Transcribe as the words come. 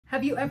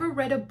Have you ever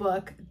read a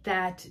book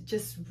that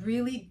just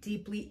really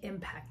deeply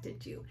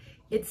impacted you?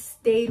 It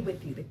stayed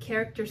with you, the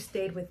character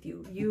stayed with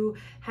you. You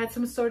had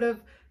some sort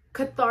of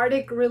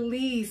cathartic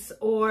release,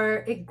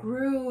 or it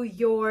grew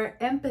your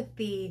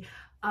empathy.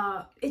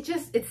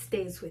 It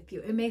stays with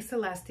you. It makes a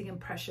lasting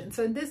impression.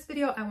 So in this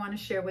video, I want to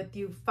share with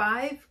you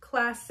 5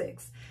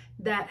 classics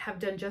that have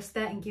done just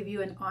that and give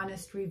you an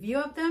honest review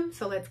of them.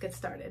 So let's get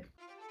started.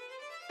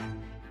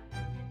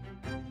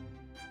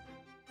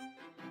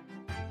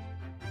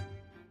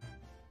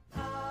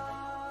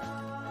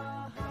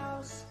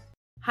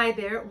 Hi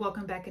there,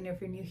 welcome back, and if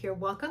you're new here,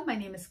 welcome. My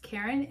name is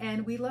Karen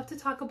and we love to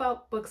talk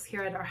about books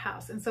here at our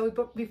house. And so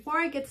before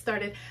I get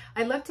started,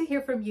 I'd love to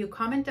hear from you.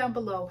 Comment down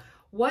below,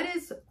 what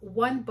is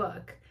one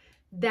book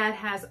that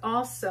has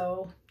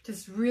also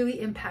just really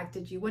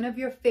impacted you? One of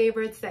your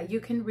favorites that you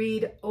can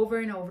read over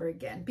and over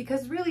again,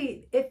 because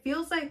really it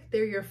feels like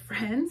they're your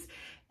friends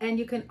and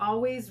you can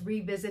always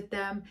revisit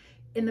them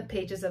in the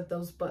pages of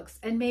those books.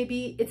 And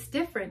maybe it's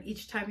different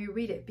each time you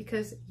read it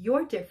because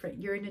you're different,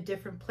 you're in a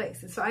different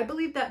place. And so I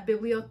believe that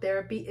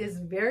bibliotherapy is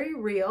very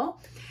real.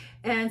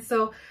 And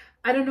so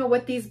I don't know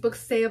what these books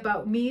say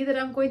about me that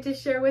I'm going to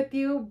share with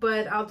you,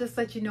 but I'll just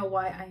let you know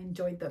why I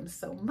enjoyed them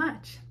so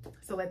much.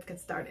 So let's get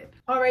started.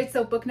 All right,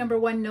 so book number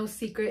 1, no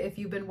secret, if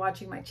you've been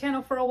watching my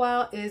channel for a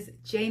while, is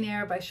Jane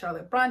Eyre by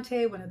Charlotte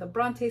Bronte, one of the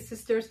Bronte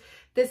sisters.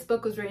 This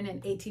book was written in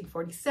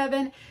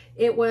 1847.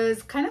 It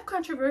was kind of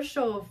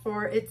controversial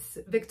for its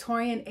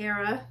Victorian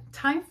era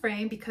time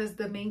frame because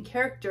the main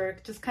character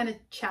just kind of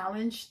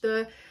challenged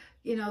the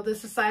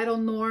societal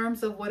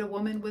norms of what a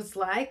woman was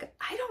like.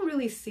 I don't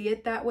really see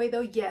it that way though.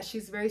 Yes,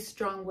 she's very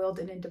strong-willed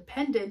and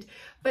independent,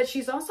 but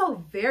she's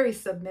also very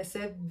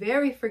submissive,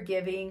 very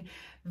forgiving,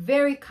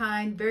 very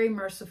kind, very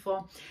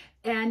merciful,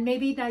 and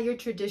maybe not your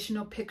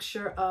traditional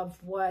picture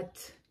of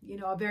what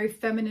a very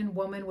feminine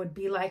woman would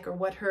be like or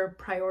what her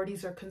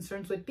priorities or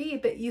concerns would be,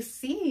 but you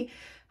see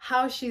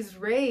how she's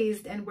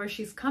raised and where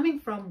she's coming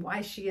from,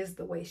 why she is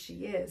the way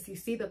she is. You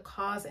see the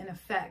cause and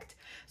effect.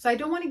 So I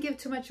don't want to give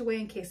too much away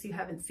in case you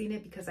haven't seen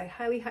it, because I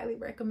highly, highly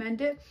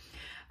recommend it.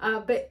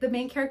 But the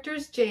main character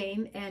is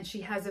Jane, and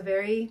she has a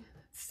very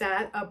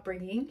sad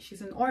upbringing.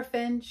 She's an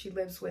orphan. She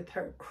lives with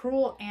her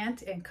cruel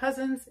aunt and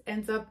cousins,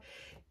 ends up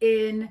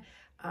in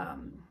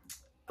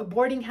a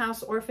boarding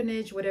house,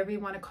 orphanage, whatever you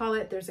want to call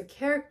it. There's a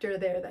character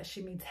there that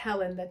she meets,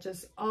 Helen, that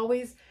just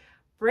always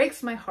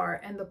breaks my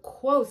heart, and the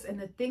quotes and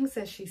the things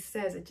that she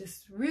says, it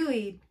just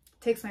really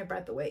takes my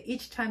breath away.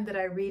 Each time that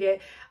I read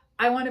it,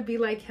 I want to be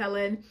like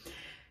Helen.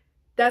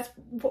 That's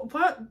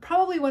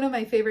probably one of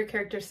my favorite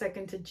characters,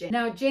 second to Jane.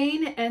 Now,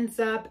 Jane ends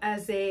up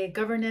as a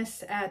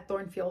governess at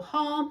Thornfield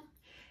Hall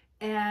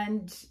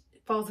and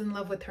falls in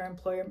love with her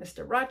employer,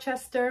 Mr.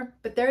 Rochester,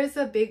 but there is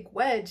a big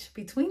wedge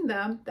between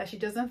them that she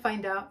doesn't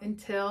find out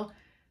until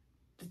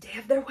the day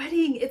of their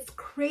wedding. It's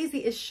crazy.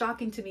 It's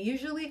shocking to me.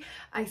 Usually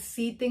I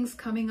see things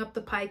coming up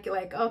the pike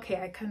like, okay,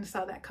 I kind of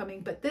saw that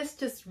coming, but this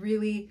just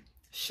really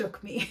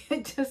shook me.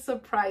 It just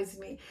surprised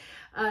me.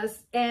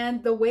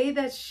 And the way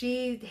that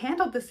she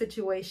handled the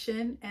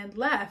situation and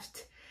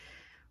left,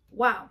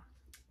 wow,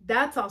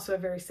 that's also a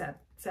very sad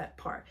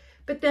part.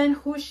 But then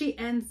who she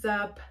ends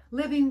up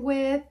living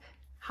with,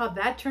 how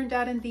that turned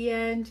out in the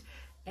end.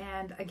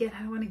 And again, I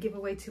don't want to give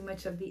away too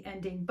much of the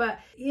ending, but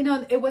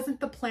it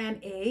wasn't the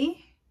plan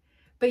A,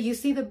 but you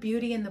see the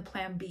beauty in the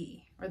plan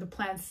B or the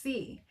plan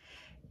C.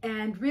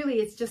 And really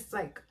it's just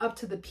like up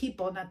to the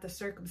people, not the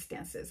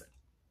circumstances.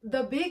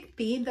 The big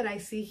theme that I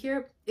see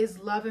here is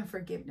love and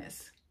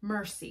forgiveness,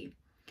 mercy.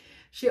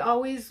 She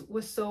always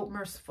was so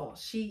merciful.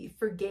 She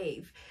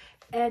forgave.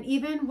 And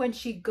even when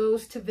she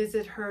goes to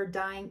visit her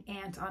dying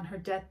aunt on her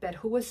deathbed,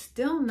 who was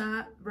still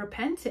not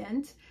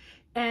repentant,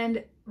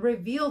 and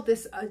revealed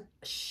this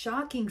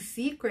shocking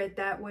secret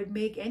that would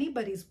make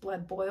anybody's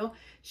blood boil,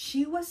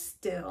 she was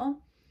still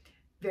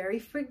very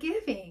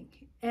forgiving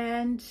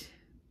and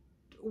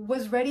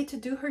was ready to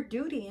do her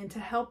duty and to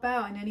help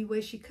out in any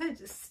way she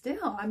could.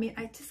 Still, I mean,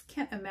 I just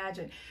can't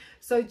imagine.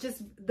 So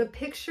just the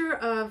picture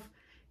of,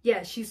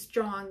 yeah, she's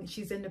strong,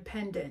 she's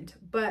independent,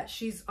 but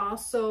she's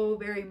also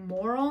very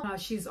moral.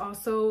 She's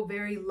also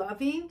very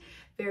loving,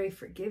 very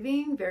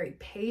forgiving, very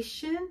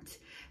patient,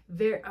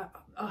 very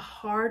a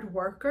hard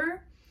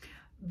worker,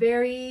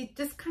 very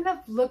just kind of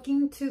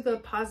looking to the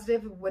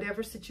positive of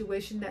whatever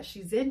situation that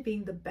she's in,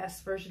 being the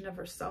best version of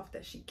herself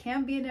that she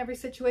can be in every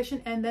situation,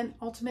 and then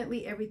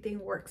ultimately everything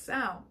works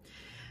out.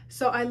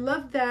 So I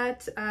love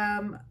that.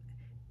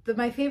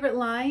 My favorite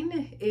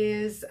line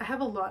is, I have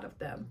a lot of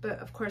them, but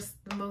of course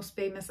the most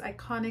famous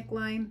iconic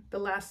line, the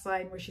last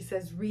line where she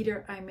says,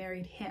 "Reader, I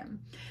married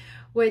him,"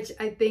 which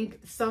I think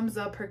sums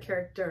up her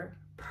character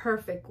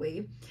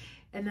perfectly.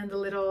 And then the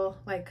little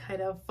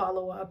kind of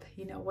follow up,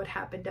 what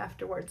happened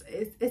afterwards.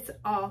 It's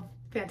all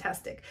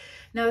fantastic.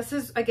 Now this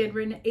is again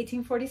written in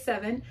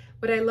 1847.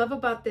 What I love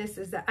about this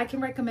is that I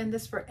can recommend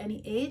this for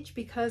any age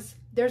because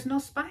there's no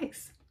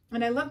spice.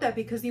 And I love that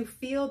because you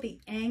feel the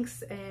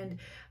angst and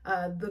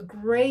the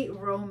great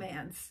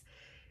romance.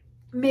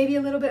 Maybe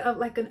a little bit of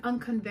like an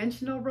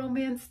unconventional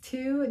romance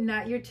too,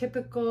 not your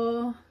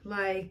typical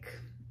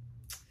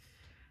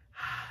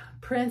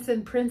prince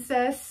and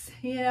princess,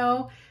 you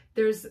know.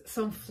 There's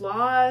some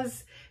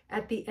flaws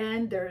at the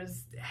end.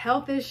 There's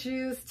health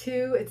issues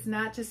too. It's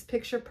not just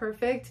picture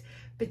perfect,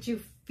 but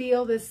you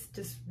feel this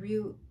just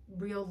real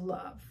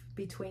love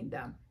between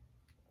them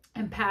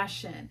and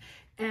passion.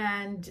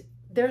 And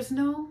there's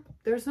no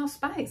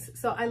spice.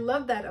 So I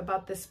love that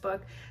about this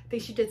book. I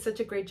think she did such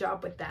a great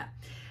job with that.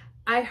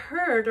 I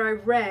heard or I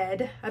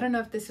read, I don't know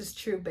if this is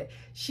true, but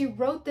she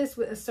wrote this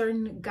with a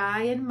certain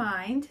guy in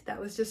mind that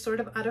was just sort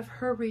of out of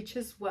her reach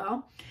as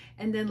well.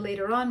 And then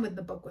later on, when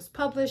the book was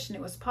published and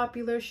it was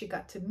popular, she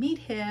got to meet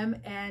him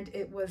and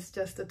it was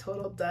just a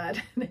total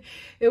dud.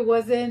 It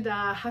wasn't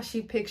how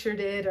she pictured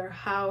it or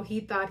how he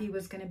thought he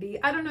was going to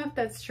be. I don't know if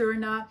that's true or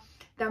not.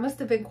 That must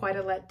have been quite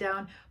a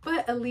letdown,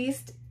 but at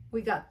least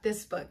we got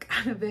this book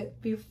out of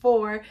it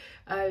before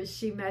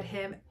she met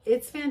him.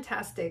 It's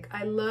fantastic.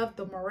 I love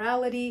the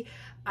morality.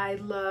 I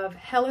love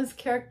Helen's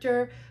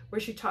character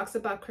where she talks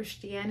about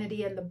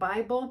Christianity and the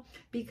Bible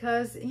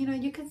because, you know,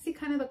 you can see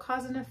kind of the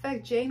cause and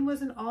effect. Jane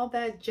wasn't all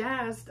that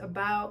jazzed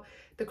about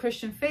the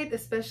Christian faith,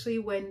 especially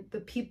when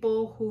the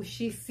people who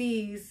she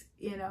sees,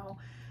 you know,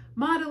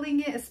 modeling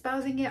it,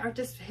 espousing it are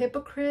just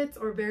hypocrites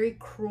or very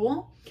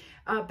cruel.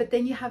 But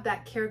then you have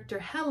that character,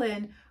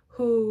 Helen,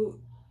 who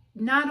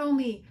not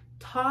only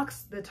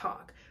talks the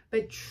talk,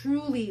 but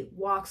truly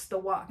walks the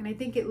walk. And I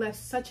think it left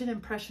such an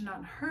impression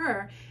on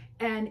her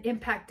and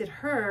impacted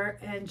her,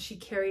 and she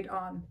carried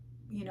on,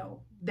 you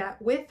know,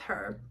 that with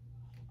her.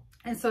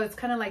 And so it's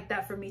kind of like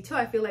that for me too.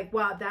 I feel like,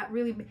 wow, that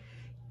really,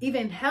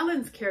 even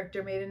Helen's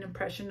character made an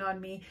impression on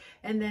me.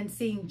 And then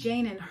seeing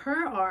Jane and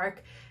her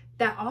arc,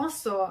 that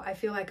also, I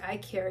feel like I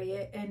carry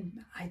it.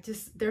 And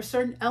there's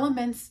certain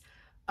elements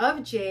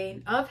of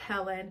Jane, of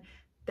Helen,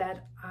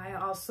 that I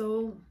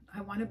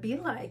want to be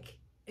like.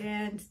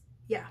 And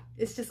yeah,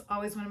 it's just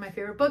always one of my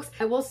favorite books.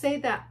 I will say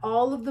that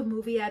all of the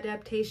movie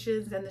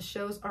adaptations and the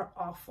shows are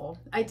awful.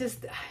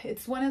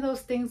 It's one of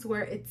those things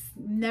where it's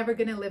never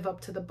going to live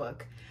up to the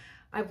book.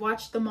 I've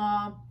watched them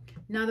all.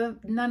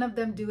 None of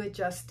them do it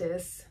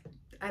justice.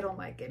 I don't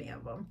like any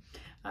of them.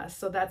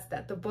 So that's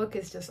that. The book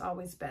is just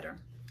always better.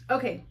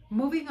 Okay,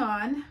 moving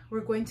on.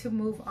 We're going to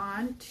move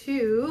on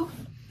to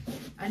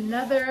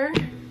another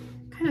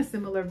kind of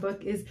similar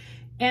book, is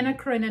Anna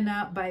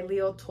Karenina by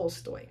Leo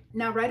Tolstoy.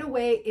 Now, right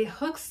away, it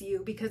hooks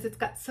you because it's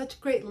got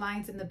such great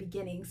lines in the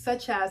beginning,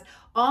 such as,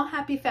 all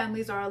happy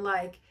families are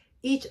alike.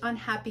 Each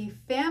unhappy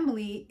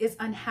family is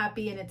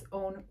unhappy in its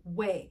own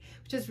way,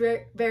 which is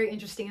very, very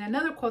interesting. And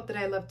another quote that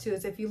I love too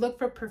is, if you look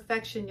for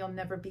perfection, you'll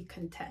never be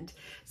content.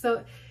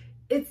 So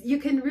you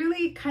can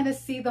really kind of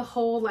see the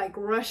whole like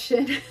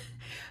Russian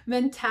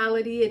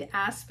mentality and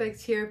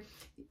aspects here.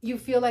 You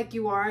feel like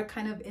you are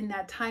kind of in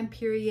that time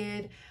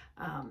period.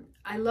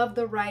 I love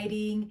the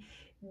writing.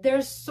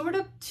 There's sort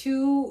of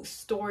two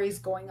stories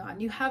going on.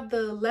 You have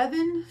the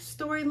Levin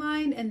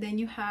storyline, and then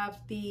you have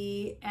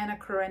the Anna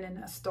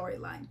Karenina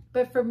storyline.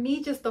 But for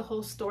me, just the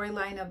whole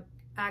storyline of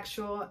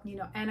actual, you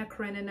know, Anna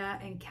Karenina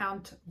and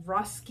Count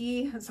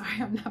Roski,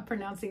 sorry, I'm not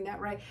pronouncing that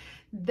right.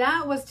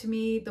 That was to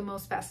me the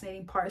most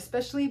fascinating part,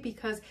 especially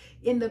because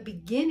in the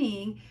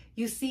beginning,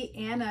 you see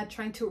Anna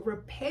trying to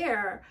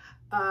repair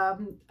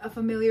a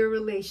familiar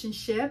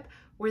relationship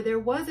where there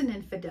was an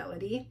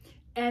infidelity.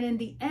 And in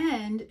the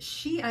end,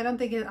 I don't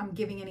think I'm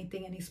giving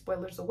any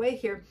spoilers away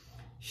here.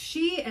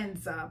 She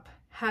ends up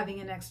having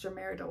an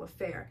extramarital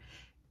affair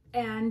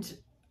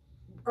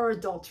or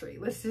adultery.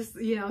 Let's just,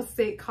 you know,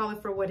 call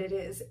it for what it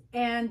is.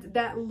 And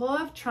that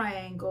love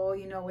triangle,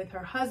 you know, with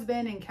her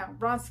husband and Count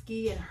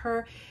Vronsky and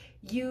her,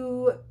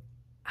 you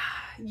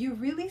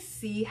really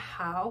see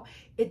how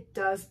it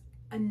does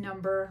a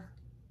number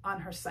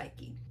on her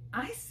psyche.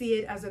 I see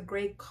it as a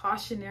great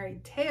cautionary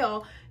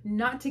tale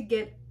not to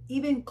get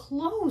even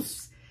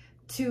close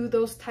to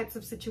those types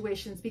of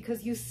situations,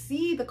 because you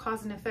see the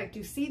cause and effect,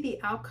 you see the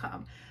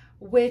outcome,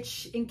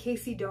 which, in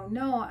case you don't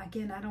know,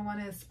 again, I don't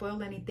want to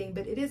spoil anything,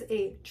 but it is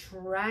a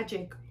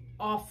tragic,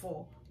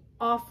 awful,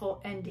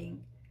 awful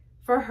ending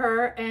for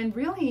her and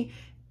really,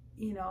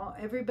 you know,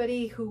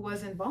 everybody who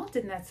was involved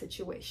in that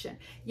situation.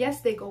 Yes,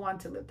 they go on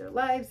to live their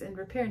lives and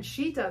repair, and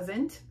she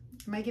doesn't.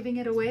 Am I giving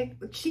it away?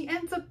 She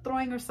ends up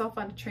throwing herself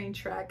on a train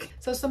track.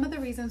 So some of the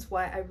reasons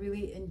why I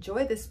really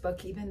enjoy this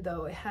book, even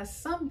though it has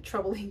some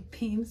troubling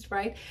themes,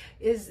 right,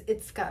 is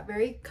it's got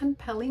very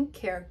compelling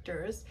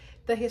characters.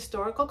 The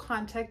historical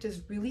context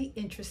is really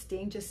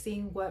interesting, just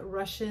seeing what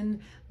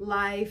Russian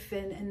life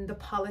and the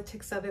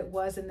politics of it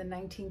was in the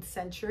 19th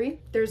century.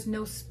 There's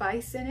no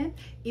spice in it,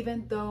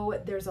 even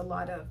though there's a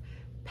lot of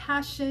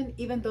passion,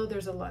 even though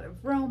there's a lot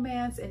of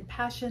romance and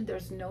passion,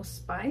 there's no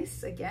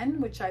spice,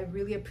 again, which I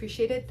really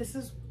appreciated. This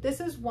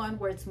is one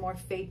where it's more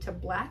fade to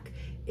black.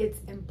 It's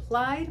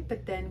implied,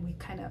 but then we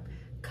kind of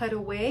cut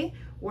away,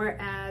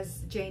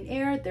 whereas Jane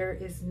Eyre, there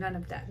is none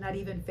of that, not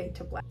even fade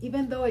to black.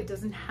 Even though it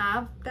doesn't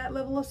have that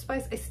level of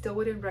spice, I still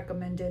wouldn't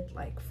recommend it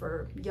like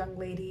for young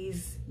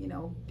ladies, you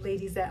know,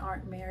 ladies that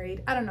aren't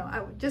married. I don't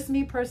know, just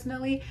me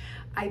personally,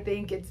 I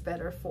think it's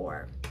better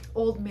for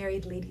old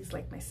married ladies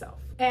like myself.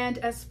 And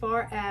as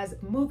far as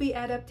movie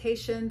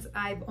adaptations,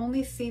 I've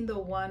only seen the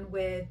one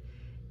with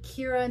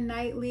Keira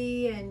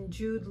Knightley and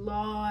Jude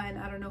Law, and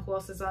I don't know who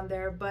else is on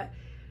there, but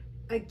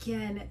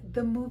again,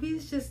 the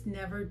movies just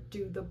never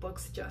do the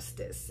books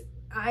justice.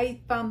 I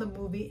found the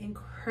movie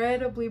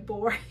incredibly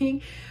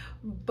boring,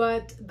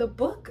 but the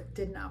book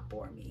did not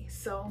bore me.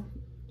 So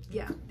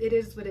yeah, it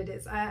is what it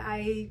is.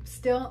 I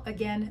still,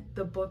 again,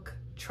 the book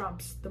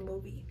trumps the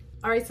movie.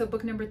 All right, so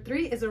book number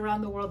 3 is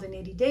Around the World in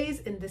 80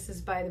 Days, and this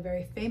is by the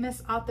very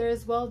famous author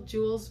as well,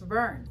 Jules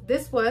Verne.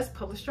 This was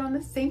published around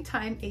the same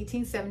time,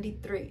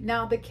 1873.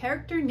 Now, the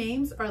character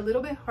names are a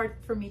little bit hard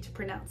for me to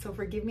pronounce, so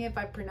forgive me if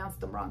I pronounce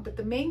them wrong, but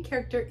the main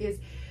character is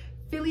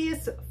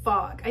Phileas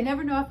Fogg. I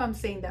never know if I'm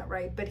saying that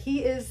right, but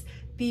he is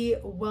the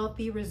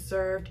wealthy,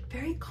 reserved,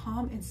 very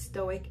calm and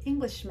stoic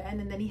Englishman,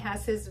 and then he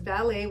has his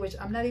valet, which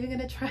I'm not even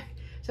going to try.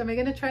 So am I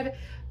going to try to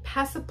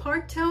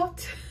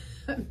Passepartout?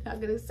 I'm not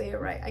gonna say it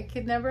right. I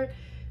could never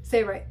say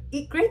it right.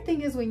 Great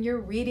thing is when you're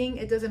reading,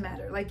 it doesn't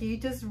matter. Like you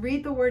just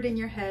read the word in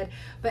your head.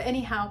 But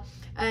anyhow,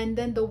 and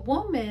then the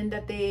woman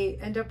that they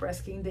end up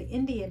rescuing, the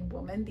Indian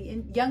woman,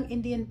 the young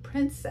Indian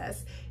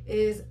princess,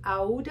 is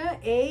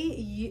Aouda,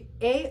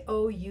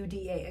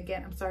 Aouda.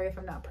 Again, I'm sorry if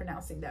I'm not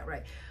pronouncing that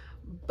right.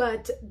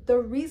 But the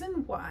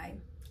reason why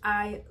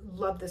I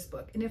love this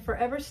book, and it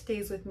forever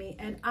stays with me,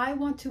 and I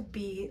want to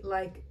be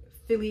like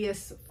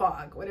Phileas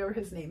Fogg, whatever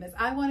his name is.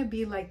 I want to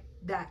be like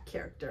that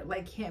character,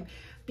 like him,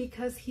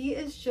 because he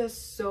is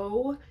just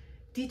so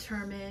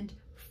determined,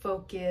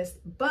 focused,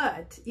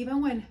 but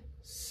even when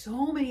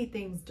so many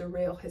things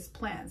derail his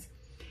plans,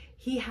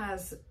 he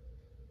has,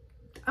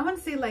 I want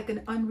to say, like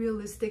an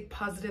unrealistic,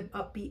 positive,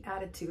 upbeat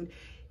attitude.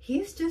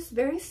 He's just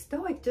very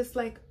stoic, just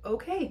like,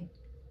 okay,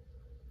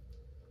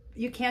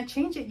 you can't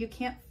change it, you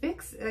can't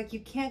fix it, like you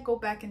can't go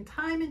back in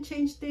time and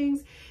change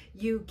things,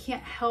 you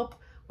can't help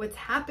what's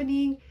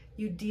happening,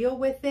 you deal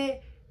with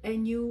it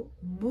and you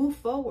move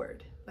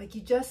forward. Like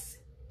you just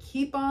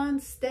keep on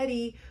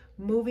steady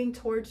moving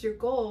towards your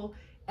goal.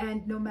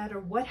 And no matter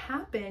what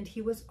happened,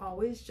 he was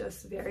always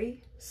just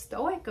very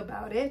stoic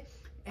about it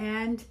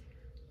and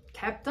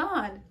kept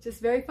on,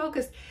 just very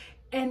focused.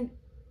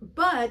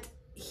 But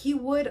he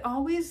would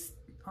always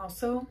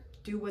also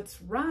do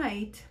what's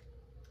right,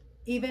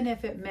 even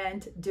if it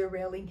meant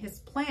derailing his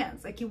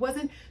plans. Like he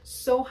wasn't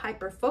so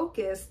hyper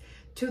focused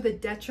to the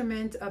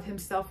detriment of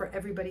himself or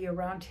everybody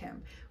around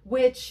him,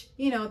 which,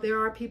 you know, there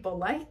are people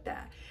like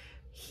that.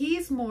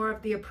 He's more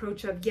of the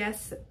approach of,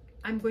 yes,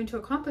 I'm going to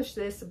accomplish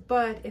this,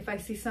 but if I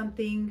see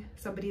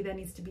somebody that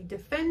needs to be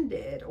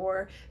defended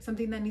or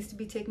something that needs to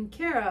be taken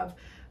care of,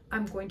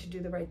 I'm going to do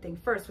the right thing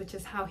first, which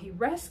is how he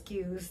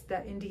rescues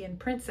that Indian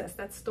princess.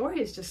 That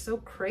story is just so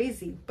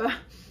crazy, but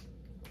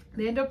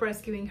they end up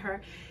rescuing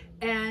her.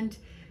 And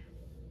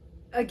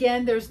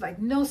again, there's like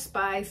no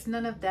spice,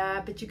 none of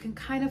that, but you can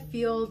kind of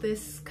feel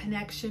this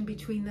connection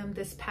between them,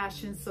 this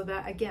passion, so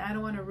that, again, I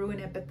don't want to ruin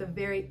it, but the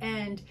very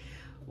end,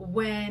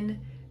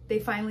 when they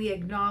finally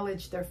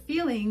acknowledge their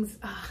feelings,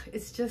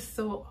 it's just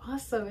so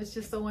awesome. It's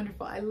just so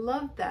wonderful. I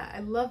love that. I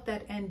love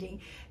that ending.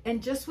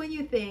 And just when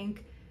you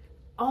think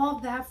all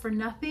that for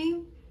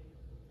nothing,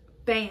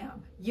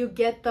 bam, you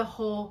get the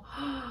whole,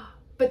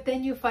 but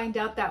then you find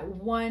out that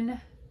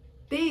one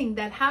thing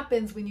that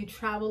happens when you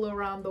travel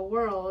around the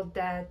world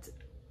that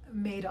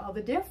made all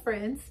the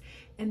difference,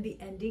 and the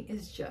ending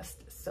is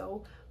just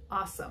so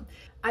awesome.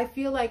 I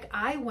feel like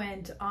I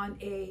went on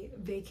a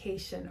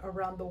vacation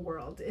around the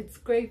world. It's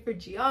great for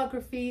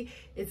geography,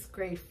 it's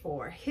great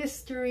for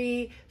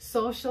history,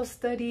 social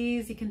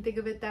studies, you can think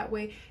of it that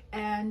way.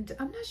 And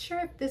I'm not sure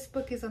if this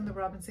book is on the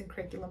Robinson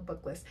curriculum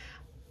book list.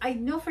 I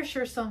know for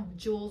sure some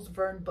Jules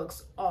Verne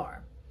books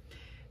are.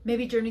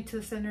 Maybe Journey to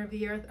the Center of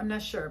the Earth, I'm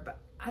not sure, but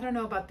I don't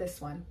know about this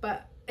one,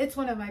 but it's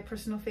one of my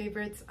personal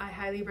favorites. I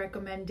highly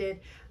recommend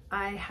it.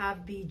 I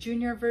have the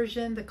junior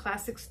version, the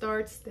classic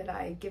starts, that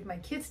I give my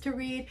kids to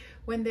read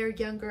when they're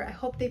younger. I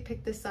hope they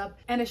pick this up.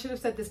 And I should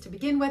have said this to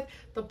begin with.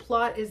 The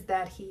plot is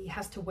that he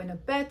has to win a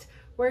bet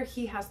where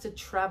he has to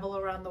travel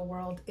around the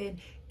world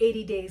in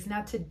 80 days.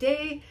 Now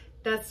today,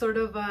 that's sort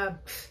of,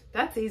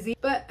 that's easy.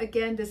 But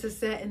again, this is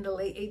set in the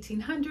late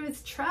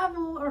 1800s.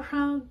 Travel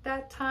around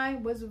that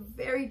time was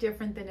very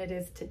different than it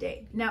is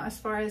today. Now, as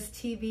far as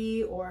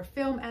TV or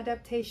film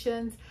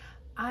adaptations,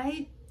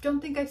 I don't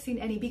think I've seen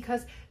any,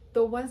 because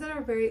the ones that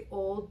are very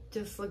old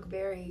just look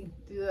very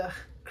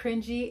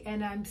cringy,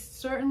 and I'm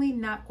certainly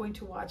not going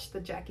to watch the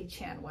Jackie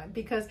Chan one,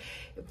 because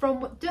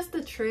from just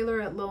the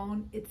trailer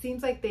alone, it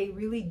seems like they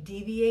really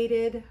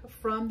deviated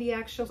from the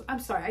actual.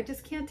 I'm sorry, I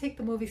just can't take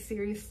the movie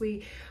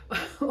seriously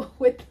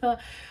with the,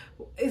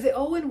 is it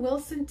Owen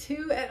Wilson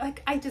too?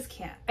 Like, I just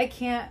can't. I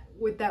can't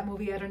with that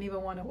movie. I don't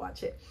even want to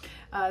watch it.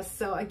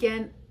 So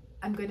again,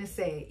 I'm going to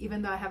say,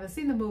 even though I haven't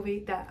seen the movie,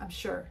 that I'm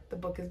sure the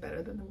book is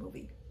better than the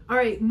movie. All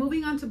right,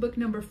 moving on to book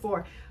number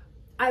 4.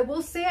 I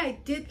will say I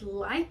did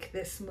like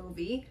this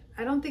movie.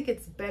 I don't think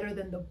it's better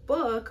than the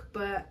book,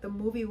 but the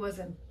movie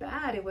wasn't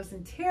bad. It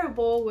wasn't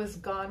terrible. It was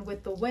Gone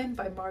with the Wind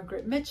by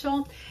Margaret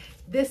Mitchell.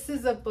 This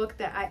is a book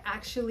that I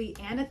actually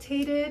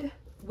annotated,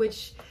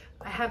 which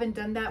I haven't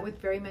done that with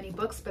very many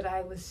books, but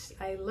I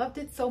loved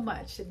it so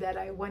much that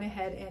I went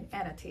ahead and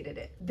annotated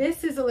it.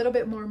 This is a little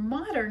bit more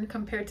modern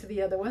compared to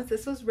the other ones.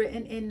 This was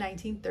written in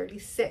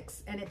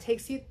 1936, and it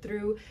takes you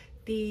through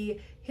the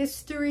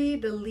history,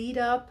 the lead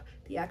up,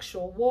 the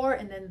actual war,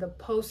 and then the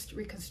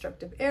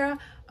post-reconstructive era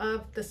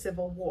of the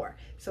Civil War.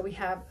 So we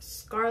have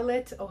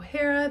Scarlett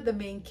O'Hara, the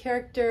main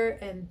character,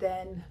 and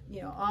then,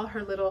 you know, all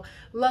her little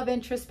love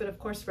interests, but of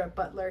course Rhett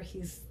Butler,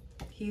 he's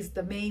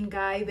the main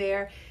guy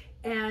there.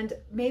 And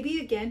maybe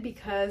again,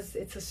 because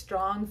it's a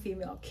strong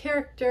female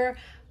character,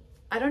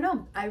 I don't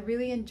know, I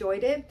really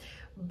enjoyed it.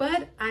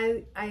 But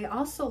I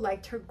also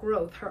liked her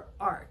growth, her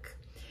arc.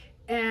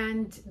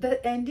 And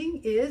the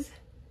ending is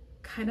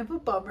kind of a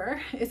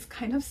bummer. It's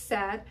kind of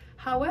sad.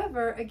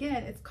 However,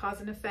 again, it's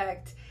cause and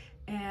effect,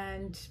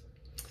 and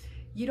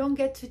you don't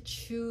get to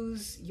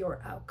choose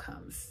your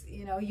outcomes.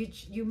 You know,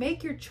 you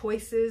make your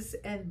choices,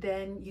 and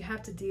then you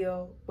have to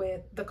deal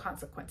with the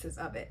consequences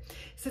of it.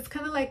 So it's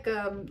kind of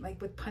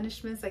like with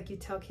punishments, like you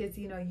tell kids,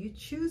 you know, you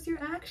choose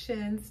your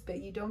actions,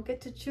 but you don't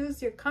get to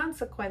choose your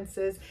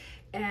consequences.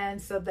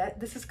 And so that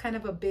this is kind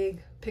of a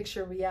big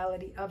picture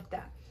reality of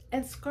that.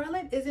 And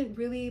Scarlett isn't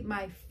really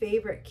my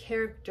favorite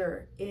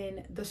character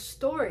in the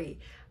story.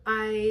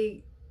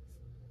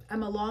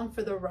 I'm along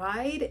for the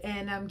ride,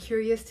 and I'm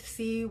curious to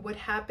see what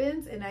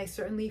happens, and I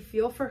certainly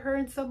feel for her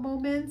in some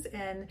moments,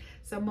 and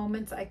some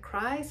moments I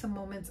cry, some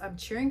moments I'm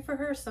cheering for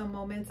her, some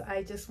moments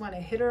I just want to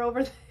hit her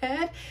over the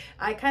head.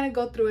 I kind of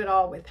go through it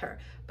all with her.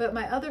 But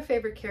my other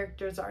favorite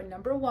characters are,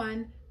 number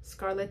one,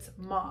 Scarlett's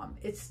mom.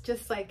 It's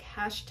just like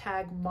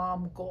hashtag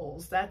mom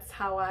goals. That's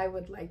how I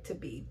would like to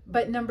be.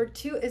 But number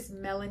two is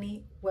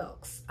Melanie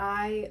Wilkes.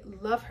 I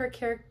love her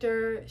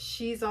character.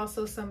 She's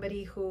also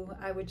somebody who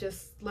I would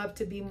just love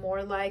to be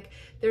more like.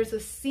 There's a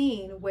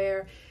scene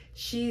where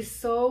she's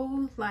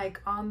so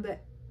like on the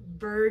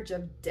verge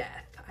of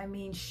death. I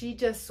mean, she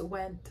just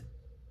went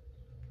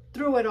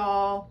through it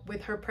all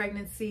with her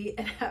pregnancy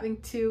and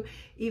having to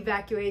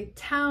evacuate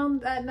town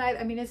that night.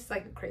 I mean, it's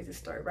like a crazy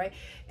story, right?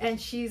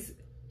 And she's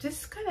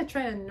just kind of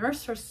trying to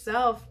nurse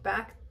herself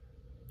back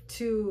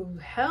to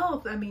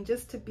health. I mean,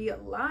 just to be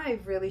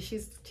alive, really.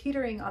 She's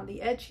teetering on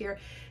the edge here.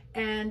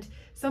 And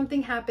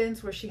something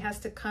happens where she has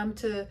to come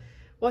to,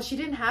 well, she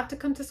didn't have to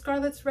come to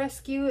Scarlett's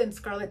rescue, and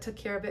Scarlett took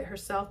care of it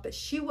herself, but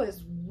she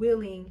was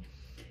willing.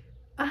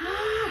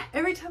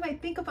 Every time I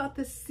think about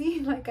this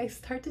scene, like I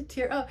start to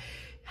tear up,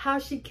 how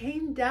she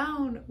came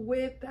down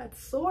with that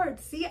sword.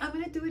 See, I'm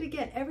going to do it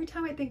again. Every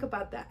time I think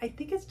about that, I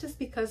think it's just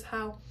because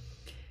how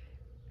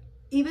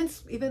even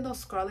though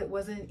Scarlett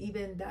wasn't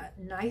even that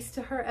nice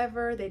to her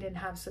ever, they didn't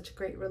have such a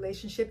great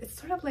relationship. It's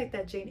sort of like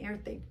that Jane Eyre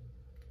thing.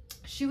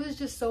 She was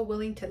just so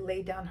willing to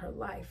lay down her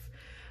life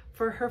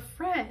for her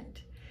friend,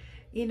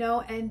 you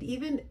know, and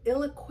even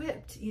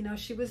ill-equipped, you know,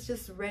 she was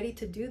just ready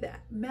to do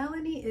that.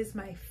 Melanie is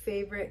my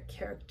favorite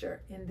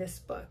character in this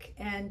book.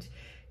 And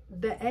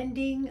the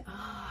ending,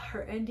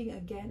 her ending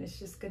again, is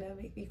just gonna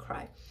make me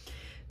cry.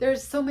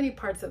 There's so many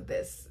parts of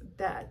this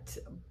that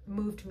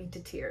moved me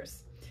to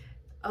tears.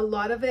 A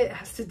lot of it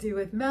has to do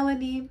with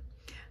Melanie.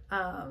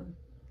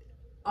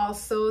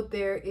 Also,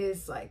 there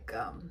is like,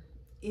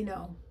 you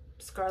know,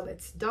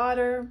 Scarlett's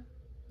daughter.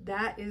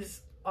 That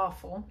is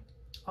awful.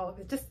 All of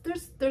it. Just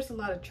there's a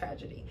lot of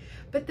tragedy.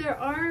 But there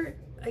are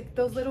like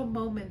those little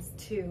moments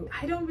too.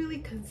 I don't really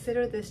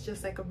consider this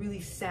just like a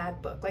really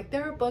sad book. Like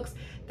there are books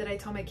that I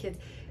tell my kids,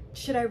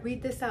 should I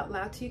read this out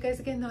loud to you guys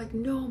again? They're like,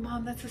 no,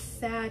 Mom, that's a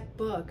sad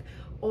book.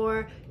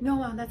 Or no,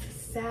 Mom, that's a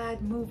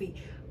sad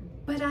movie.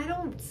 But I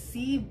don't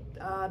see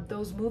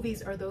those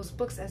movies or those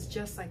books as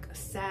just like a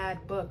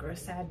sad book or a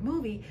sad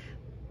movie.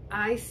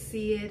 I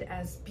see it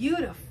as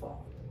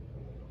beautiful.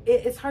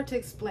 It's hard to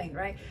explain,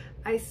 right?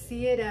 I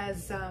see it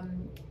as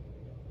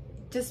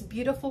just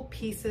beautiful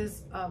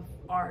pieces of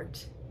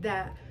art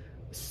that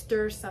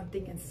stir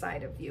something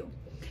inside of you.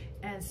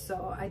 And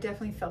so I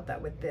definitely felt that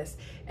with this.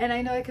 And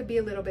I know it could be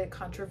a little bit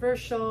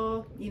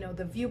controversial, you know,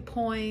 the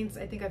viewpoints.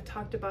 I think I've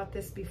talked about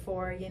this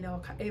before, you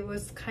know, it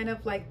was kind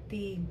of like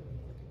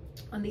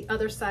on the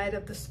other side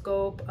of the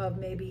scope of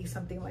maybe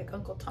something like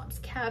Uncle Tom's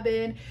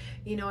Cabin,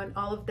 you know, and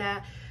all of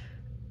that.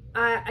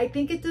 I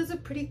think it does a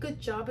pretty good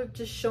job of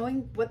just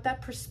showing what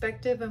that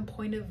perspective and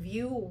point of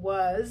view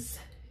was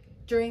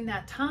during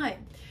that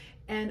time.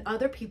 And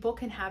other people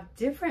can have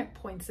different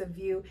points of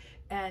view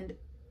and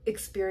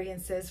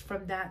experiences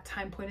from that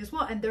time point as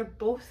well. And they're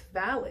both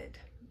valid,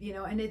 you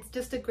know, and it's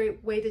just a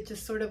great way to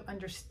just sort of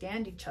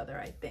understand each other,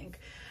 I think.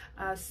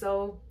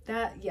 So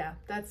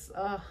that's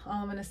all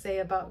I'm going to say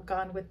about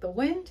Gone with the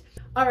Wind.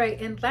 All right,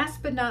 and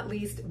last but not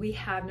least, we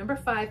have number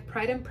 5,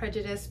 Pride and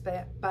Prejudice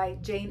by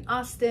Jane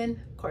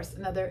Austen. Of course,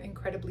 another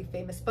incredibly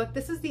famous book.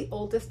 This is the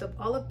oldest of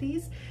all of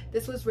these.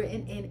 This was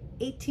written in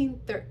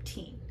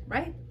 1813,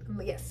 right?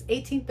 Yes,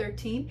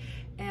 1813.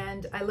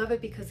 And I love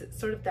it because it's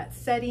sort of that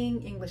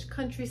setting, English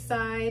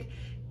countryside,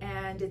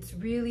 and it's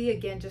really,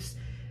 again, just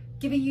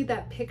giving you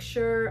that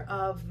picture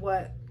of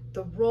what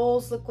the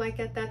roles look like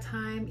at that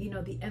time, you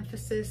know, the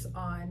emphasis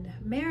on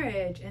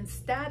marriage and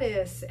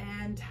status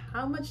and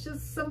how much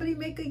does somebody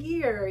make a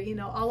year, you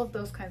know, all of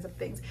those kinds of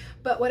things.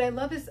 But what I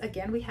love is,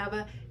 again, we have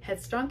a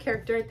headstrong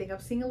character. I think I'm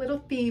seeing a little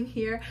theme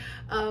here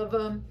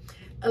of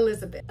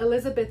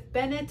Elizabeth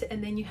Bennet,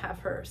 and then you have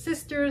her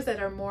sisters that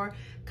are more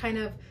kind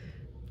of,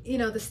 you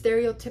know, the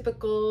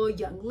stereotypical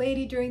young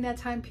lady during that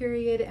time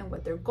period and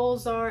what their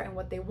goals are and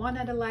what they want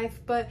out of life.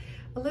 But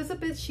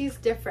Elizabeth, she's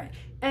different.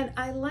 And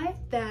I like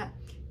that,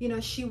 you know,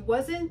 she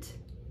wasn't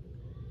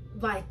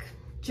like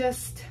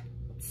just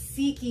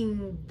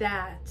seeking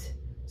that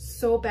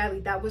so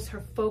badly. That was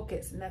her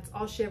focus and that's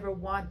all she ever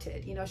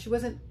wanted. You know, she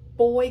wasn't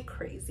boy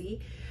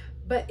crazy,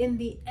 but in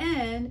the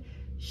end,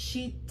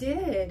 she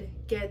did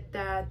get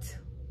that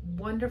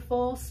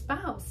wonderful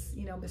spouse,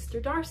 you know,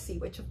 Mr. Darcy,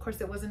 which of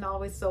course it wasn't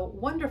always so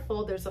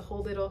wonderful. There's a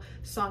whole little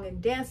song and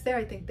dance there.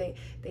 I think they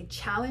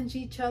challenge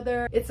each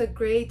other. It's a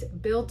great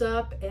build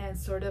up and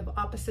sort of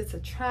opposites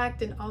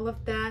attract and all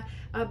of that.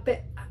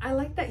 But I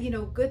like that, you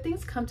know, good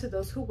things come to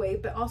those who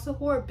wait, but also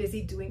who are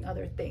busy doing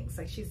other things.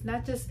 Like she's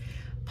not just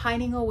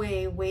pining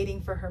away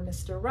waiting for her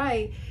Mr.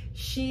 Right.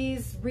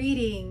 She's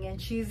reading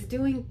and she's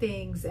doing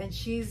things and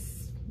she's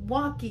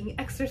walking,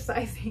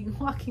 exercising,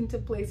 walking to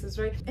places,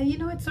 right? And you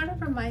know, it sort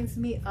of reminds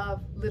me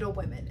of Little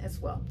Women as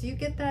well. Do you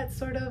get that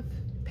sort of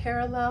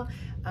parallel?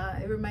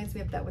 It reminds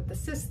me of that with the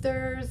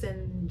sisters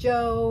and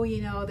Jo.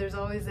 You know, there's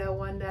always that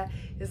one that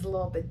is a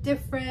little bit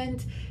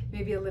different,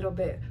 maybe a little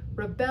bit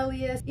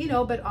rebellious, you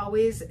know, but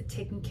always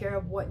taking care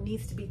of what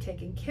needs to be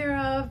taken care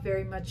of,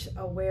 very much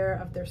aware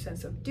of their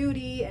sense of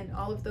duty and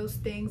all of those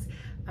things.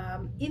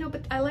 You know,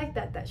 but I like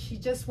that she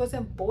just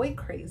wasn't boy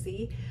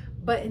crazy,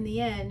 but in the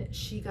end,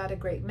 she got a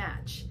great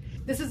match.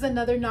 This is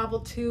another novel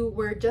too,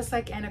 where just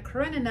like Anna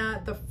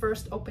Karenina, the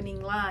first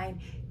opening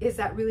line is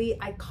that really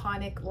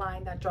iconic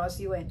line that draws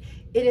you in.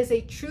 It is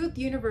a truth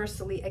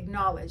universally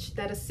acknowledged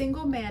that a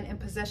single man in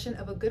possession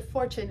of a good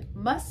fortune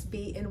must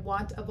be in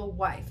want of a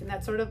wife. And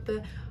that's sort of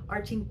the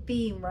arching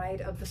theme,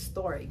 right, of the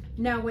story.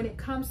 Now, when it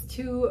comes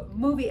to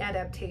movie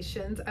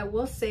adaptations, I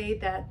will say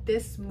that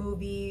this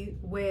movie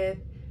with,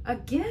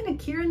 again,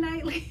 Keira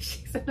Knightley,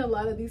 she's in a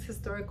lot of these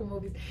historical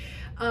movies.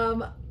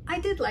 I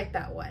did like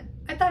that one.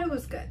 I thought it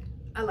was good.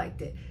 I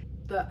liked it.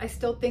 I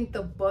still think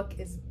the book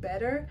is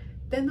better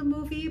than the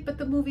movie, but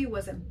the movie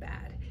wasn't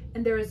bad.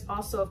 And there is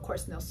also, of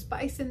course, no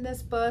spice in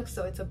this book,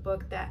 so it's a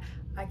book that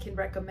I can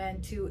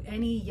recommend to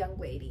any young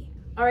lady.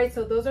 All right,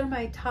 so those are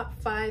my top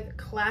 5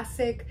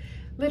 classic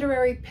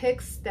literary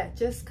picks that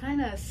just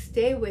kind of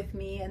stay with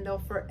me, and they'll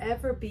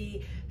forever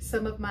be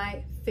some of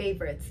my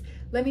favorites.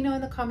 Let me know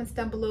in the comments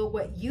down below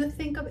what you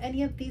think of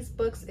any of these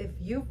books. If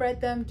you've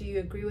read them, do you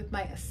agree with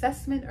my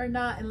assessment or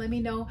not? And let me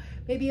know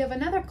maybe of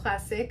another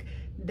classic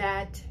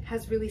that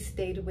has really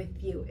stayed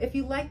with you. If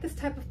you like this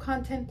type of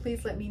content,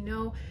 please let me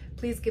know.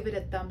 Please give it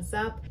a thumbs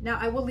up. Now,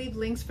 I will leave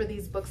links for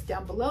these books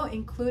down below,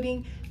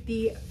 including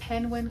the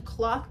Penguin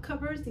cloth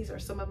covers. These are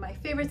some of my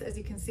favorites. As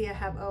you can see, I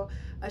have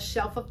a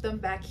shelf of them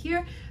back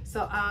here.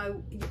 So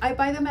I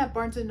buy them at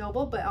Barnes &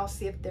 Noble, but I'll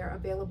see if they're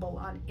available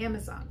on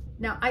Amazon.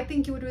 Now, I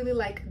think you would really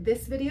like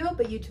this video,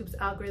 but YouTube's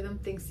algorithm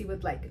thinks you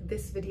would like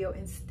this video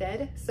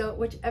instead. So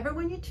whichever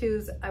one you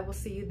choose, I will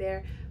see you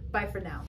there. Bye for now.